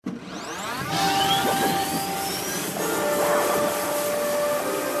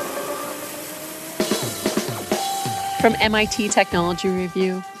From MIT Technology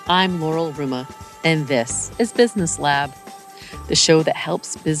Review, I'm Laurel Ruma, and this is Business Lab, the show that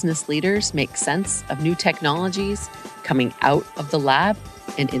helps business leaders make sense of new technologies coming out of the lab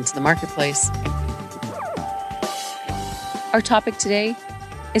and into the marketplace. Our topic today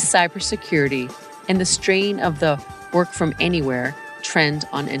is cybersecurity and the strain of the work from anywhere trend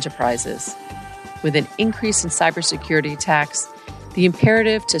on enterprises. With an increase in cybersecurity attacks, the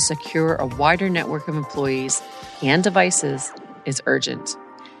imperative to secure a wider network of employees and devices is urgent.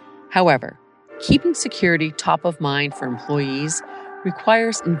 However, keeping security top of mind for employees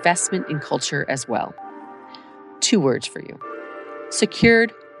requires investment in culture as well. 2 words for you: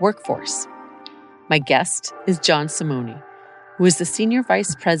 secured workforce. My guest is John Simoni, who is the Senior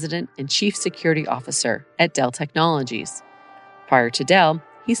Vice President and Chief Security Officer at Dell Technologies. Prior to Dell,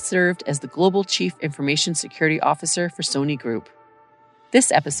 he served as the Global Chief Information Security Officer for Sony Group.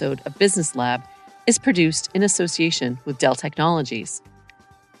 This episode of Business Lab is produced in association with Dell Technologies.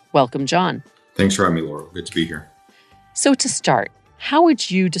 Welcome, John. Thanks for having me, Laura. Good to be here. So to start, how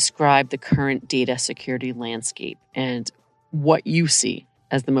would you describe the current data security landscape and what you see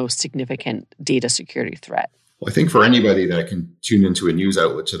as the most significant data security threat? Well, I think for anybody that can tune into a news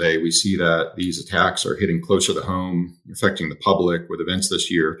outlet today, we see that these attacks are hitting closer to home, affecting the public, with events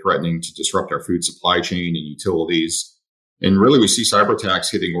this year threatening to disrupt our food supply chain and utilities. And really, we see cyber attacks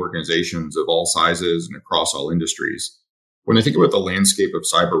hitting organizations of all sizes and across all industries. When I think about the landscape of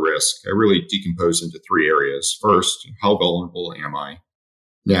cyber risk, I really decompose into 3 areas. First, how vulnerable am I?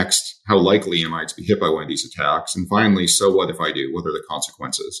 Next, how likely am I to be hit by one of these attacks? And finally, so what if I do? What are the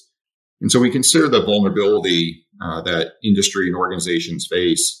consequences? And so we consider the vulnerability that industry and organizations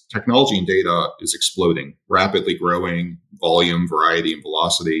face. Technology and data is exploding, rapidly growing, volume, variety, and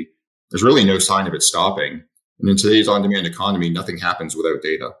velocity. There's really no sign of it stopping. And in today's on-demand economy, nothing happens without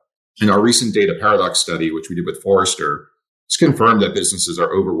data. In our recent data paradox study, which we did with Forrester, it's confirmed that businesses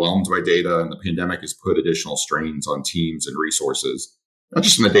are overwhelmed by data, and the pandemic has put additional strains on teams and resources, not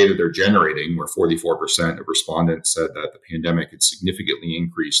just in the data they're generating, where 44% of respondents said that the pandemic had significantly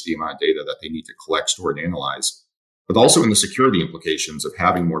increased the amount of data that they need to collect, store, and analyze, but also in the security implications of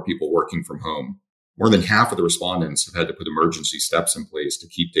having more people working from home. More than half of the respondents have had to put emergency steps in place to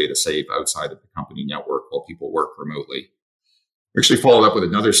keep data safe outside of the company network while people work remotely. We actually followed up with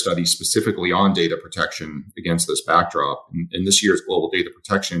another study specifically on data protection against this backdrop. In this year's Global Data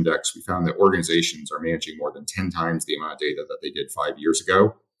Protection Index, we found that organizations are managing more than 10 times the amount of data that they did 5 years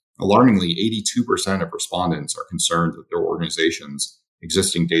ago. Alarmingly, 82% of respondents are concerned that their organization's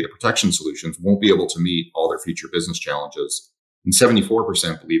existing data protection solutions won't be able to meet all their future business challenges. And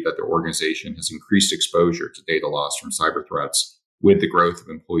 74% believe that their organization has increased exposure to data loss from cyber threats with the growth of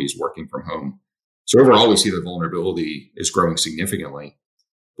employees working from home. So overall, we see that vulnerability is growing significantly.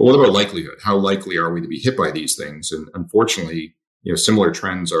 But what about likelihood? How likely are we to be hit by these things? And unfortunately, similar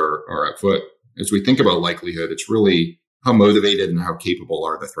trends are afoot. As we think about likelihood, it's really how motivated and how capable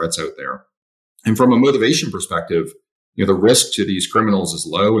are the threats out there. And from a motivation perspective, the risk to these criminals is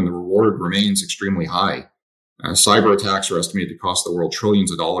low and the reward remains extremely high. Cyber attacks are estimated to cost the world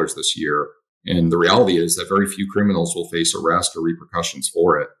trillions of dollars this year. And the reality is that very few criminals will face arrest or repercussions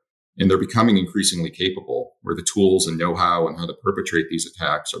for it. And they're becoming increasingly capable, where the tools and know-how and how to perpetrate these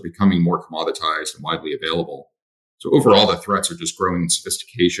attacks are becoming more commoditized and widely available. So overall, the threats are just growing in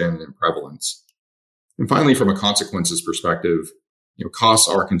sophistication and prevalence. And finally, from a consequences perspective, costs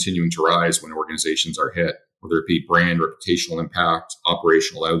are continuing to rise when organizations are hit, whether it be brand, reputational impact,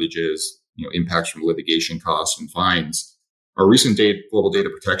 operational outages, impacts from litigation costs and fines. Our recent Global Data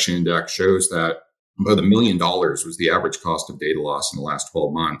Protection Index shows that about $1 million was the average cost of data loss in the last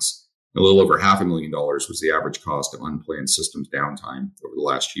 12 months. A little over $500,000 was the average cost of unplanned systems downtime over the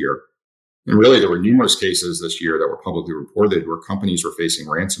last year. And really, there were numerous cases this year that were publicly reported where companies were facing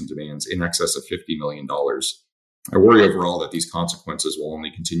ransom demands in excess of $50 million. I worry overall that these consequences will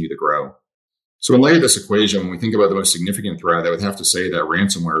only continue to grow. So in light of this equation, when we think about the most significant threat, I would have to say that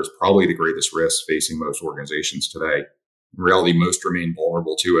ransomware is probably the greatest risk facing most organizations today. In reality, most remain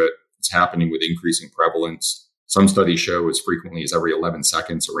vulnerable to it. It's happening with increasing prevalence. Some studies show as frequently as every 11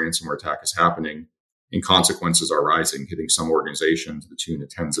 seconds a ransomware attack is happening, and consequences are rising, hitting some organizations to the tune of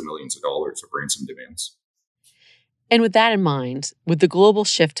tens of millions of dollars of ransom demands. And with that in mind, with the global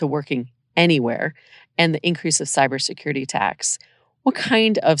shift to working anywhere and the increase of cybersecurity attacks, what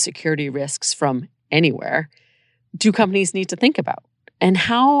kind of security risks from anywhere do companies need to think about? And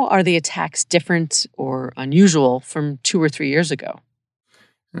how are the attacks different or unusual from 2 or 3 years ago?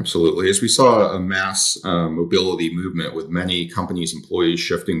 Absolutely. As we saw a mass mobility movement with many companies' employees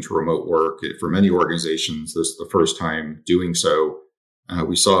shifting to remote work, for many organizations, this is the first time doing so.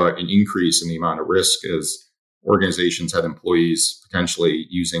 We saw an increase in the amount of risk as organizations had employees potentially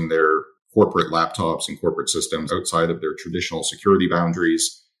using their corporate laptops and corporate systems outside of their traditional security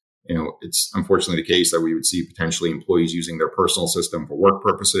boundaries. It's unfortunately the case that we would see potentially employees using their personal system for work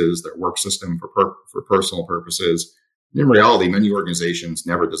purposes, their work system for personal purposes. And in reality, many organizations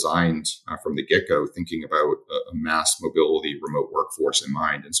never designed from the get-go thinking about a mass mobility remote workforce in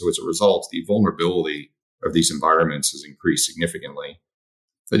mind. And so as a result, the vulnerability of these environments has increased significantly.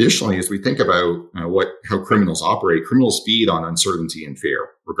 Additionally, as we think about how criminals operate, criminals feed on uncertainty and fear,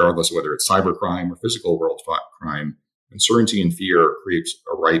 regardless of whether it's cybercrime or physical world crime. Uncertainty and fear creates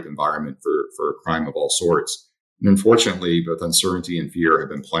a ripe environment for crime of all sorts. And unfortunately, both uncertainty and fear have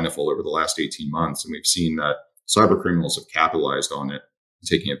been plentiful over the last 18 months. And we've seen that cyber criminals have capitalized on it,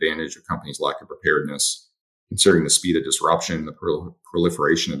 taking advantage of companies' lack of preparedness. Considering the speed of disruption, the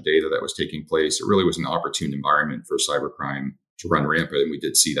proliferation of data that was taking place, it really was an opportune environment for cybercrime to run rampant. And we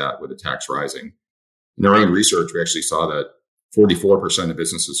did see that with attacks rising. In our own research, we actually saw that 44% of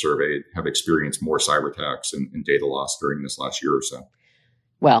businesses surveyed have experienced more cyber attacks and data loss during this last year or so.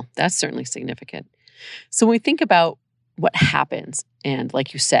 Well, that's certainly significant. So when we think about what happens, and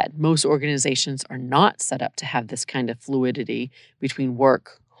like you said, most organizations are not set up to have this kind of fluidity between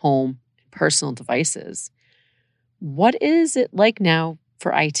work, home, and personal devices. What is it like now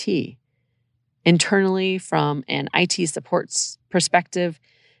for IT? Internally, from an IT support perspective,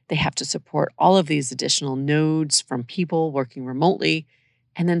 they have to support all of these additional nodes from people working remotely.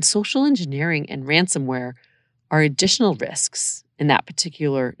 And then social engineering and ransomware are additional risks in that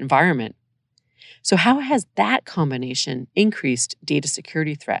particular environment. So how has that combination increased data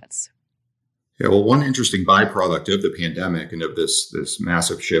security threats? Yeah, well, one interesting byproduct of the pandemic and of this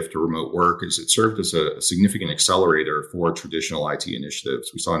massive shift to remote work is it served as a significant accelerator for traditional IT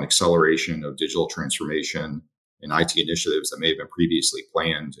initiatives. We saw an acceleration of digital transformation and IT initiatives that may have been previously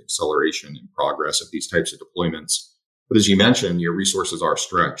planned, acceleration and progress of these types of deployments. But as you mentioned, your resources are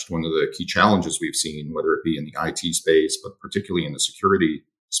stretched. One of the key challenges we've seen, whether it be in the IT space, but particularly in the security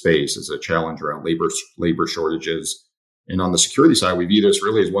space, is a challenge around labor shortages. And on the security side, we view this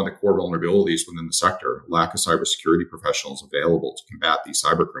really as one of the core vulnerabilities within the sector, lack of cybersecurity professionals available to combat these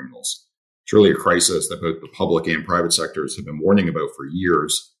cyber criminals. It's really a crisis that both the public and private sectors have been warning about for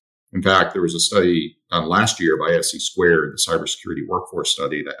years. In fact, there was a study done last year by SC Squared, the cybersecurity workforce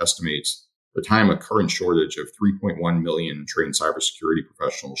study, that estimates the time a current shortage of 3.1 million trained cybersecurity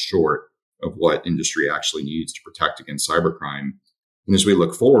professionals short of what industry actually needs to protect against cybercrime. And as we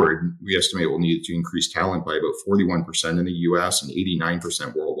look forward, we estimate we'll need to increase talent by about 41% in the US and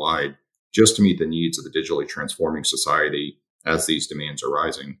 89% worldwide just to meet the needs of the digitally transforming society as these demands are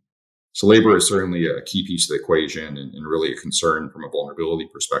rising. So labor is certainly a key piece of the equation and really a concern from a vulnerability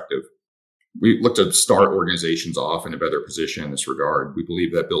perspective. We look to start organizations off in a better position in this regard. We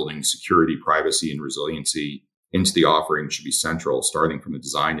believe that building security, privacy, and resiliency into the offering should be central, starting from the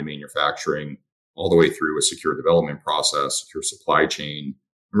design to manufacturing, all the way through a secure development process, secure supply chain,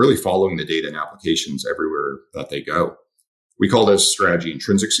 and really following the data and applications everywhere that they go. We call this strategy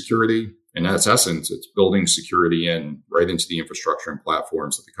intrinsic security. And at its essence, it's building security in right into the infrastructure and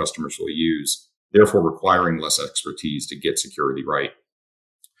platforms that the customers will use, therefore requiring less expertise to get security right.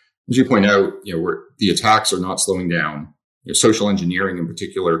 As you point out, the attacks are not slowing down. Social engineering in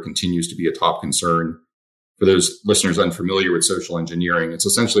particular continues to be a top concern. For those listeners unfamiliar with social engineering, it's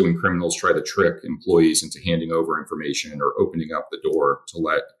essentially when criminals try to trick employees into handing over information or opening up the door to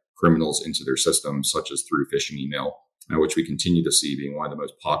let criminals into their systems, such as through phishing email, which we continue to see being one of the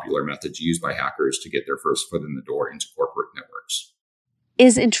most popular methods used by hackers to get their first foot in the door into corporate networks.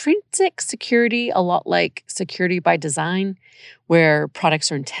 Is intrinsic security a lot like security by design, where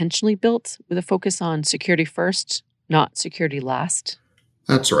products are intentionally built with a focus on security first, not security last?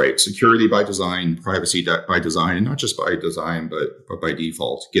 That's right. Security by design, privacy by design, and not just by design, but by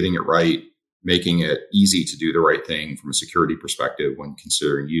default, getting it right, making it easy to do the right thing from a security perspective when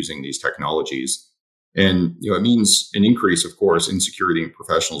considering using these technologies. And it means an increase, of course, in security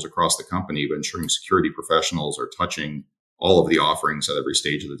professionals across the company, but ensuring security professionals are touching all of the offerings at every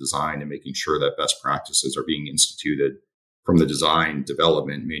stage of the design and making sure that best practices are being instituted from the design,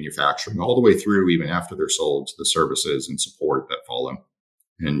 development, manufacturing, all the way through even after they're sold to the services and support that follow.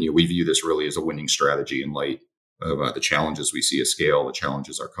 And we view this really as a winning strategy in light of the challenges we see at scale, the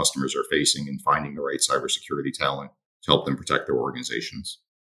challenges our customers are facing in finding the right cybersecurity talent to help them protect their organizations.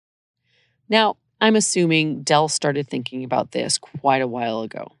 Now, I'm assuming Dell started thinking about this quite a while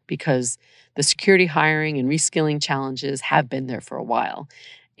ago because the security hiring and reskilling challenges have been there for a while.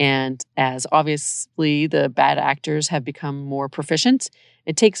 And as obviously the bad actors have become more proficient,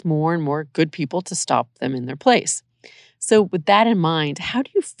 it takes more and more good people to stop them in their place. So, with that in mind, how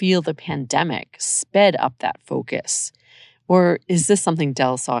do you feel the pandemic sped up that focus? Or is this something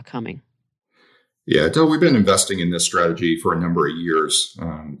Dell saw coming? Yeah, Del, we've been investing in this strategy for a number of years.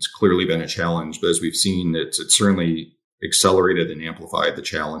 It's clearly been a challenge, but as we've seen, it's certainly accelerated and amplified the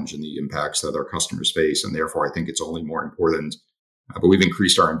challenge and the impacts that our customers face. And therefore, I think it's only more important. But we've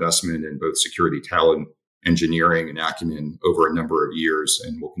increased our investment in both security talent, engineering, and acumen over a number of years,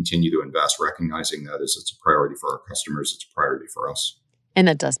 and we'll continue to invest, recognizing that as it's a priority for our customers, it's a priority for us. And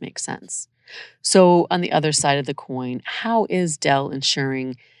that does make sense. So, on the other side of the coin, how is Dell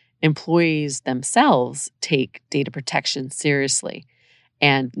ensuring employees themselves take data protection seriously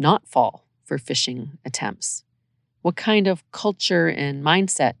and not fall for phishing attempts? What kind of culture and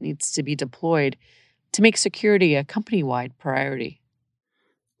mindset needs to be deployed to make security a company wide priority?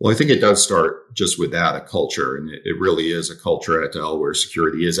 Well, I think it does start just with that, a culture. And it really is a culture at Dell where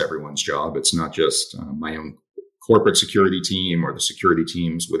security is everyone's job. It's not just my own corporate security team or the security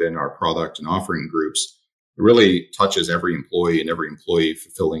teams within our product and offering groups. It really touches every employee and every employee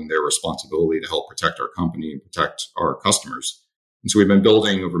fulfilling their responsibility to help protect our company and protect our customers. And so we've been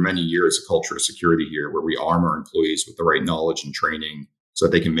building over many years a culture of security here where we arm our employees with the right knowledge and training so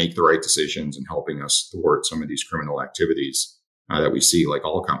that they can make the right decisions in helping us thwart some of these criminal activities that we see like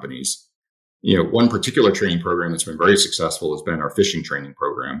all companies. One particular training program that's been very successful has been our phishing training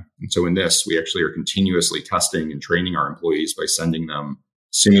program. And so in this, we actually are continuously testing and training our employees by sending them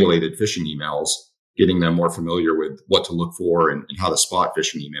simulated phishing emails, getting them more familiar with what to look for and how to spot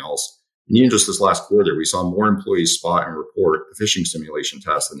phishing emails. And even just this last quarter, we saw more employees spot and report the phishing simulation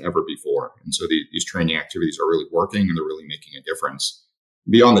test than ever before. And so these training activities are really working and they're really making a difference.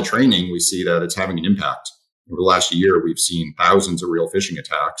 Beyond the training, we see that it's having an impact. Over the last year, we've seen thousands of real phishing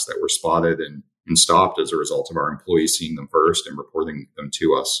attacks that were spotted and stopped as a result of our employees seeing them first and reporting them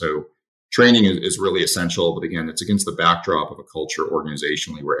to us. So training is really essential. But again, it's against the backdrop of a culture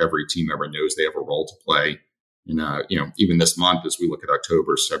organizationally where every team member knows they have a role to play. And, even this month, as we look at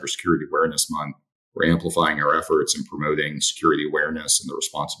October, Cybersecurity Awareness Month, we're amplifying our efforts in promoting security awareness and the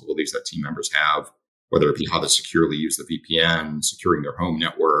responsibilities that team members have, whether it be how to securely use the VPN, securing their home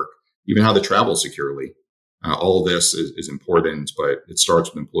network, even how to travel securely. All of this is important, but it starts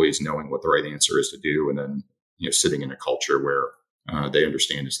with employees knowing what the right answer is to do, and then sitting in a culture where they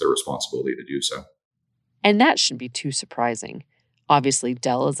understand it's their responsibility to do so. And that shouldn't be too surprising. Obviously,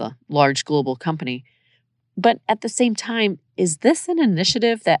 Dell is a large global company. But at the same time, is this an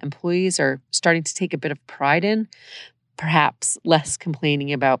initiative that employees are starting to take a bit of pride in? Perhaps less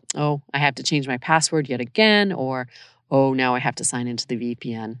complaining about, oh, I have to change my password yet again, or, oh, now I have to sign into the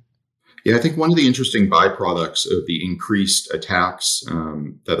VPN. Yeah, I think one of the interesting byproducts of the increased attacks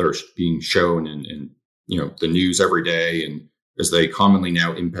that are being shown in the news every day, and as they commonly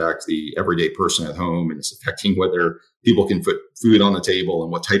now impact the everyday person at home, and it's affecting whether people can put food on the table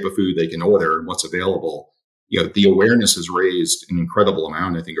and what type of food they can order and what's available. The awareness has raised an incredible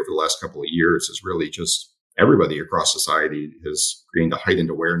amount. I think over the last couple of years is really just everybody across society has gained a heightened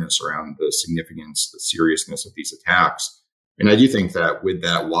awareness around the significance, the seriousness of these attacks. And I do think that with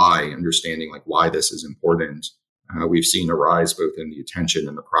that why, understanding like why this is important, we've seen a rise both in the attention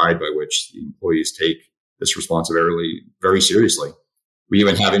and the pride by which the employees take this responsibility very seriously. We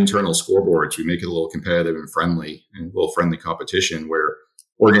even have internal scoreboards. We make it a little competitive and friendly, and a little friendly competition where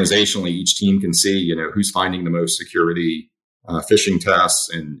organizationally each team can see, who's finding the most security phishing tests,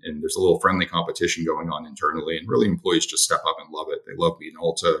 and there's a little friendly competition going on internally. And really employees just step up and love it. They love being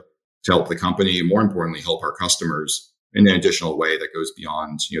able to help the company and more importantly, help our customers in an additional way that goes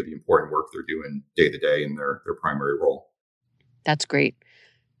beyond, the important work they're doing day to day in their primary role. That's great.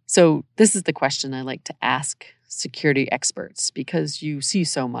 So this is the question I like to ask security experts because you see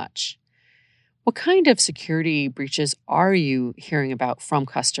so much. What kind of security breaches are you hearing about from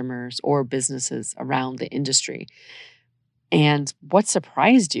customers or businesses around the industry? And what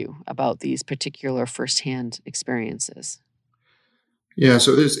surprised you about these particular firsthand experiences? Yeah,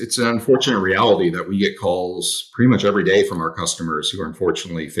 so it's an unfortunate reality that we get calls pretty much every day from our customers who are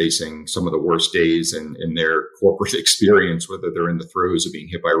unfortunately facing some of the worst days in their corporate experience, whether they're in the throes of being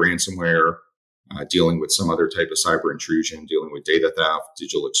hit by ransomware, dealing with some other type of cyber intrusion, dealing with data theft,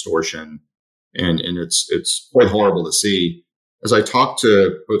 digital extortion. And it's quite horrible to see. As I talk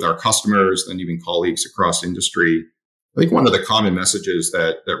to both our customers and even colleagues across industry, I think one of the common messages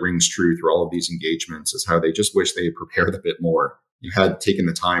that rings true through all of these engagements is how they just wish they had prepared a bit more. You had taken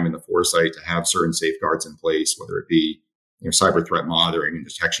the time and the foresight to have certain safeguards in place, whether it be cyber threat monitoring and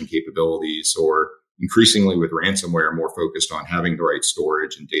detection capabilities, or increasingly with ransomware, more focused on having the right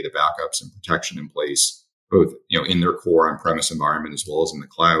storage and data backups and protection in place, both in their core on-premise environment as well as in the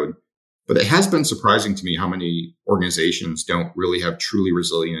cloud. But it has been surprising to me how many organizations don't really have truly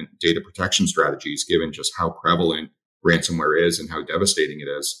resilient data protection strategies, given just how prevalent ransomware is and how devastating it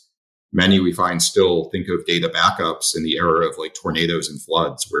is. Many we find still think of data backups in the era of like tornadoes and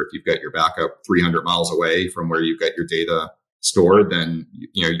floods, where if you've got your backup 300 miles away from where you've got your data stored, then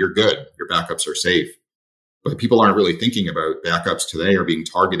you're good. Your backups are safe. But people aren't really thinking about backups today are being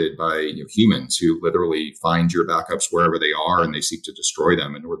targeted by humans who literally find your backups wherever they are and they seek to destroy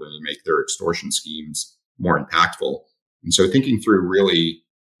them in order to make their extortion schemes more impactful. And so thinking through really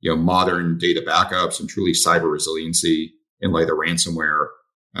modern data backups and truly cyber resiliency in light of ransomware,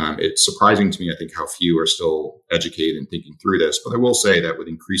 it's surprising to me, I think, how few are still educated and thinking through this. But I will say that with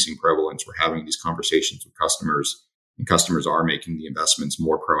increasing prevalence, we're having these conversations with customers, and customers are making the investments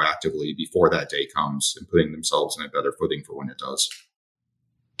more proactively before that day comes and putting themselves in a better footing for when it does.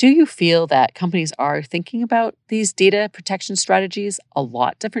 Do you feel that companies are thinking about these data protection strategies a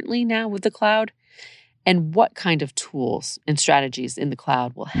lot differently now with the cloud? And what kind of tools and strategies in the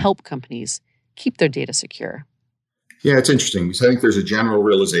cloud will help companies keep their data secure? Yeah, it's interesting because I think there's a general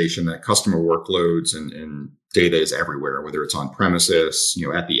realization that customer workloads and data is everywhere, whether it's on premises,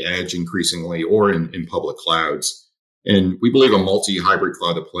 at the edge increasingly, or in public clouds. And we believe a multi-hybrid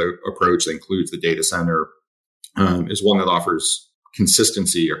cloud approach that includes the data center is one that offers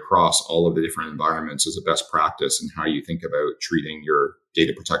consistency across all of the different environments as a best practice in how you think about treating your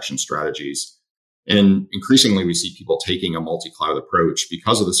data protection strategies. And increasingly, we see people taking a multi-cloud approach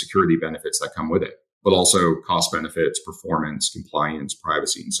because of the security benefits that come with it, but also cost benefits, performance, compliance,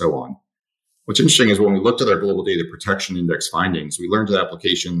 privacy, and so on. What's interesting is when we looked at our Global Data Protection Index findings, we learned that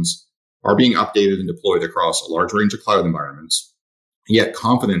applications are being updated and deployed across a large range of cloud environments. Yet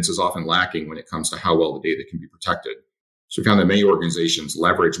confidence is often lacking when it comes to how well the data can be protected. So we found that many organizations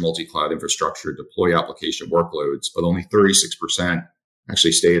leverage multi-cloud infrastructure, deploy application workloads, but only 36%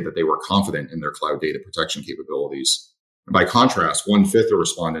 actually stated that they were confident in their cloud data protection capabilities. And by contrast, 1/5 of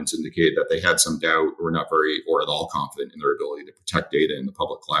respondents indicated that they had some doubt or were not very or at all confident in their ability to protect data in the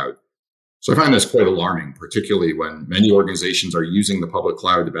public cloud. So I find this quite alarming, particularly when many organizations are using the public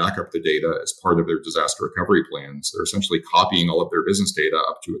cloud to back up the data as part of their disaster recovery plans. They're essentially copying all of their business data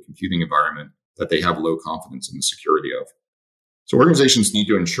up to a computing environment that they have low confidence in the security of. So organizations need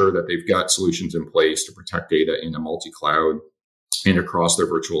to ensure that they've got solutions in place to protect data in a multi-cloud and across their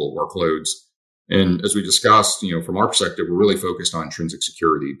virtual workloads. And as we discussed, from our perspective, we're really focused on intrinsic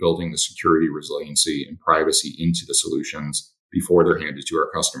security, building the security, resiliency, and privacy into the solutions before they're handed to our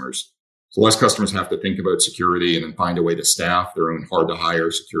customers. So less customers have to think about security and then find a way to staff their own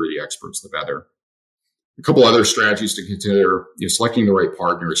hard-to-hire security experts, the better. A couple other strategies to consider, selecting the right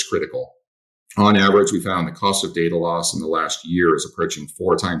partner is critical. On average, we found the cost of data loss in the last year is approaching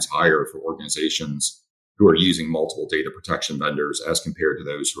 4 times higher for organizations who are using multiple data protection vendors as compared to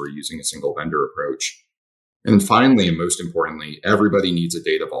those who are using a single vendor approach. And then finally, and most importantly, everybody needs a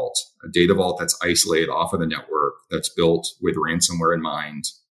data vault that's isolated off of the network, that's built with ransomware in mind,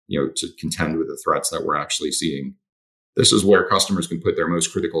 to contend with the threats that we're actually seeing. This is where customers can put their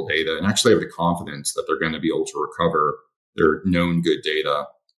most critical data and actually have the confidence that they're going to be able to recover their known good data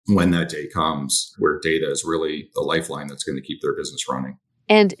when that day comes, where data is really the lifeline that's going to keep their business running.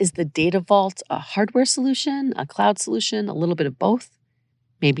 And is the data vault a hardware solution, a cloud solution, a little bit of both?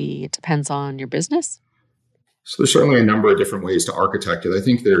 Maybe it depends on your business? So there's certainly a number of different ways to architect it. I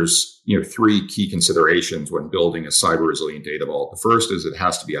think there's 3 key considerations when building a cyber resilient data vault. The first is it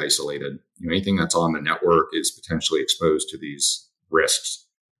has to be isolated. Anything that's on the network is potentially exposed to these risks.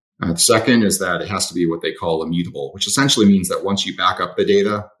 The second is that it has to be what they call immutable, which essentially means that once you back up the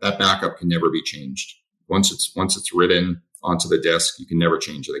data, that backup can never be changed. Once it's written onto the disk, you can never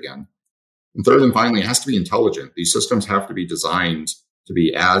change it again. And third and finally, it has to be intelligent. These systems have to be designed to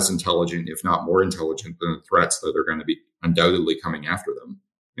be as intelligent, if not more intelligent, than the threats that are going to be undoubtedly coming after them.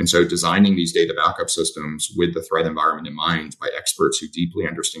 And so designing these data backup systems with the threat environment in mind by experts who deeply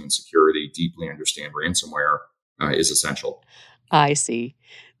understand security, deeply understand ransomware is essential. I see.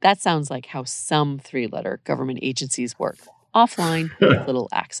 That sounds like how some 3-letter government agencies work, offline with little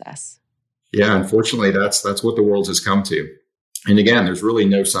access. Yeah, unfortunately, that's what the world has come to. And again, there's really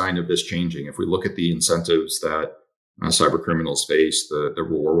no sign of this changing. If we look at the incentives that cyber criminals face, the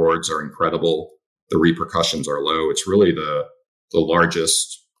rewards are incredible. The repercussions are low. It's really the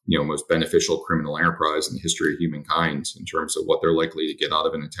largest, most beneficial criminal enterprise in the history of humankind in terms of what they're likely to get out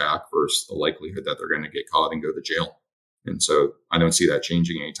of an attack versus the likelihood that they're going to get caught and go to jail. And so I don't see that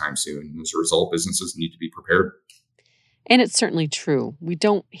changing anytime soon. And as a result, businesses need to be prepared. And it's certainly true. We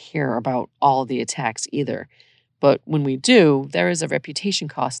don't hear about all the attacks either. But when we do, there is a reputation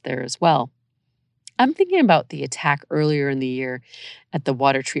cost there as well. I'm thinking about the attack earlier in the year at the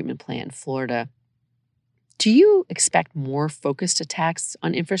water treatment plant in Florida. Do you expect more focused attacks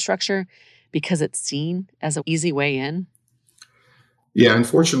on infrastructure because it's seen as an easy way in? Yeah,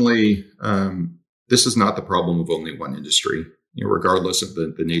 unfortunately, this is not the problem of only one industry. Regardless of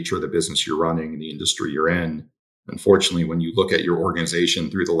the nature of the business you're running, the industry you're in, unfortunately, when you look at your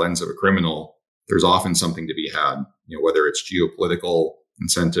organization through the lens of a criminal, there's often something to be had. Whether it's geopolitical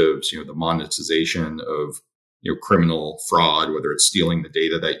incentives, the monetization of criminal fraud, whether it's stealing the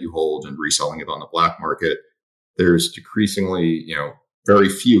data that you hold and reselling it on the black market. There's decreasingly, very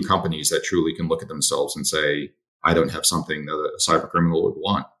few companies that truly can look at themselves and say, I don't have something that a cyber criminal would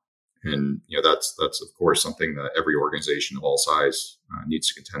want. And that's of course something that every organization of all size needs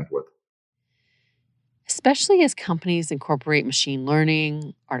to contend with. Especially as companies incorporate machine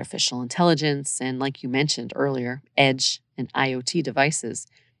learning, artificial intelligence, and like you mentioned earlier, edge and IoT devices,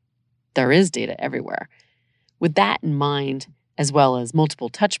 there is data everywhere. With that in mind, as well as multiple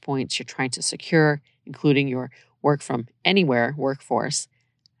touch points you're trying to secure, including your work from anywhere workforce,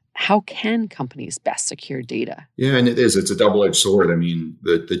 how can companies best secure data? Yeah, and it's a double-edged sword. I mean,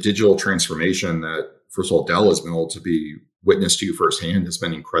 the digital transformation that, first of all, Dell has been able to be witness to firsthand has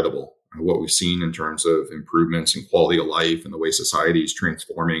been incredible. What we've seen in terms of improvements in quality of life and the way society is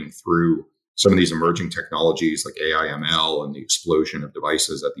transforming through some of these emerging technologies like AI, ML, and the explosion of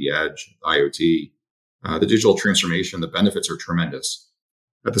devices at the edge, IoT, the digital transformation, the benefits are tremendous.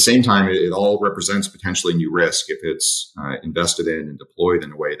 At the same time, it all represents potentially new risk if it's invested in and deployed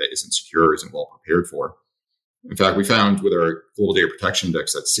in a way that isn't secure, isn't well prepared for. In fact, we found with our Global Data Protection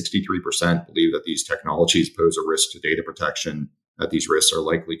Index that 63% believe that these technologies pose a risk to data protection, that these risks are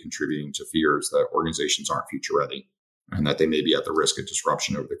likely contributing to fears that organizations aren't future ready and that they may be at the risk of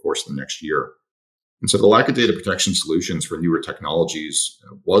disruption over the course of the next year. And so the lack of data protection solutions for newer technologies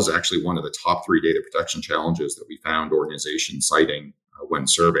was actually one of the top 3 data protection challenges that we found organizations citing when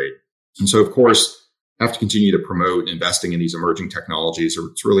surveyed. And so, of course, have to continue to promote investing in these emerging technologies.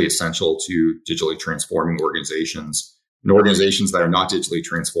 It's really essential to digitally transforming organizations. And organizations that are not digitally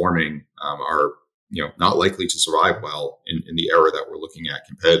transforming are not likely to survive well in the era that we're looking at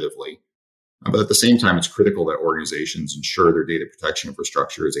competitively. But at the same time, it's critical that organizations ensure their data protection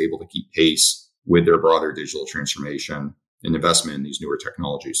infrastructure is able to keep pace with their broader digital transformation and investment in these newer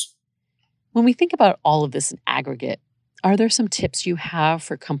technologies. When we think about all of this in aggregate, are there some tips you have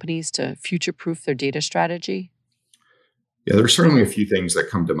for companies to future-proof their data strategy? Yeah, there are certainly a few things that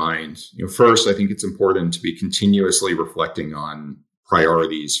come to mind. First, I think it's important to be continuously reflecting on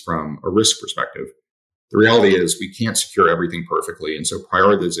priorities from a risk perspective. The reality is we can't secure everything perfectly, and so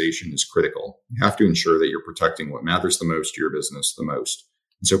prioritization is critical. You have to ensure that you're protecting what matters the most to your business the most.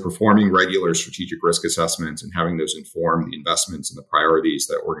 And so performing regular strategic risk assessments and having those inform the investments and the priorities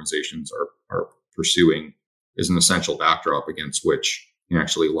that organizations are pursuing is an essential backdrop against which you can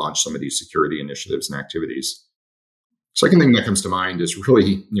actually launch some of these security initiatives and activities. Second thing that comes to mind is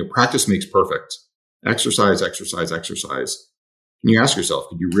really, practice makes perfect. Exercise, exercise, exercise. Can you ask yourself,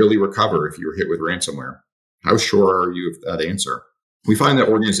 could you really recover if you were hit with ransomware? How sure are you of that answer? We find that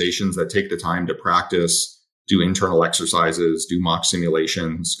organizations that take the time to practice, do internal exercises, do mock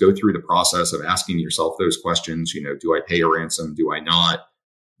simulations, go through the process of asking yourself those questions, do I pay a ransom? Do I not?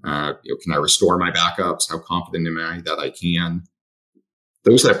 Can I restore my backups? How confident am I that I can?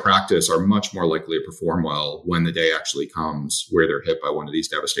 Those that practice are much more likely to perform well when the day actually comes where they're hit by one of these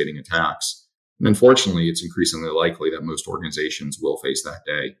devastating attacks. And unfortunately, it's increasingly likely that most organizations will face that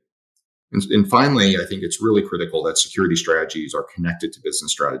day. And finally, I think it's really critical that security strategies are connected to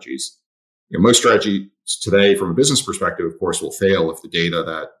business strategies. Most strategies today, from a business perspective, of course, will fail if the data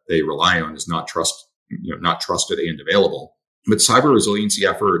that they rely on is not trusted and available. But cyber resiliency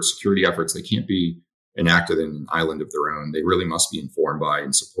efforts, security efforts, they can't be enacted in an island of their own. They really must be informed by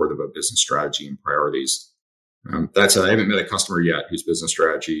and supportive of business strategy and priorities. That said, I haven't met a customer yet whose business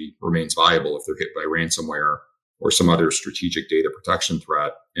strategy remains viable if they're hit by ransomware or some other strategic data protection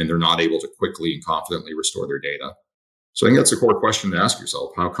threat, and they're not able to quickly and confidently restore their data. So I think that's a core question to ask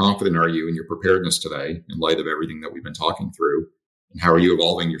yourself. How confident are you in your preparedness today in light of everything that we've been talking through? And how are you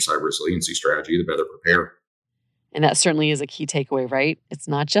evolving your cyber resiliency strategy to better prepare? And that certainly is a key takeaway, right? It's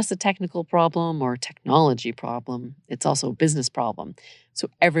not just a technical problem or technology problem. It's also a business problem. So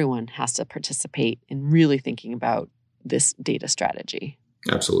everyone has to participate in really thinking about this data strategy.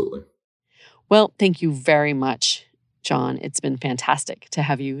 Absolutely. Well, thank you very much, John. It's been fantastic to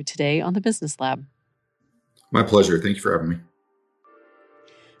have you today on the Business Lab. My pleasure. Thank you for having me.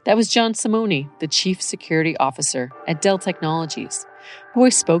 That was John Simoni, the Chief Security Officer at Dell Technologies, who I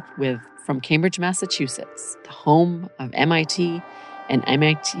spoke with from Cambridge, Massachusetts, the home of MIT and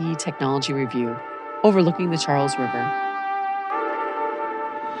MIT Technology Review. overlooking the Charles River.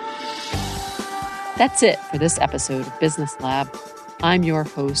 That's it for this episode of Business Lab. I'm your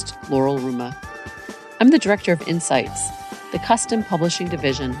host, Laurel Ruma. I'm the Director of Insights, the custom publishing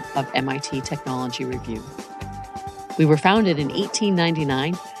division of MIT Technology Review. We were founded in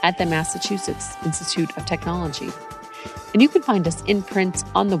 1899 at the Massachusetts Institute of Technology, and you can find us in print,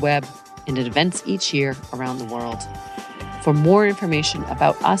 on the web, and at events each year around the world. For more information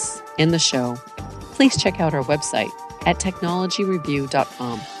about us and the show, please check out our website at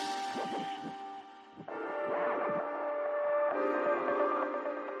technologyreview.com.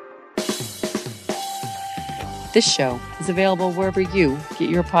 This show is available wherever you get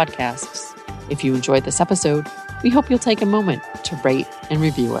your podcasts. If you enjoyed this episode, we hope you'll take a moment to rate and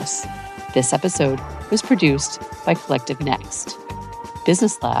review us. This episode was produced by Collective Next.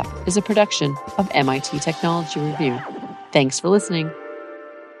 Business Lab is a production of MIT Technology Review. Thanks for listening.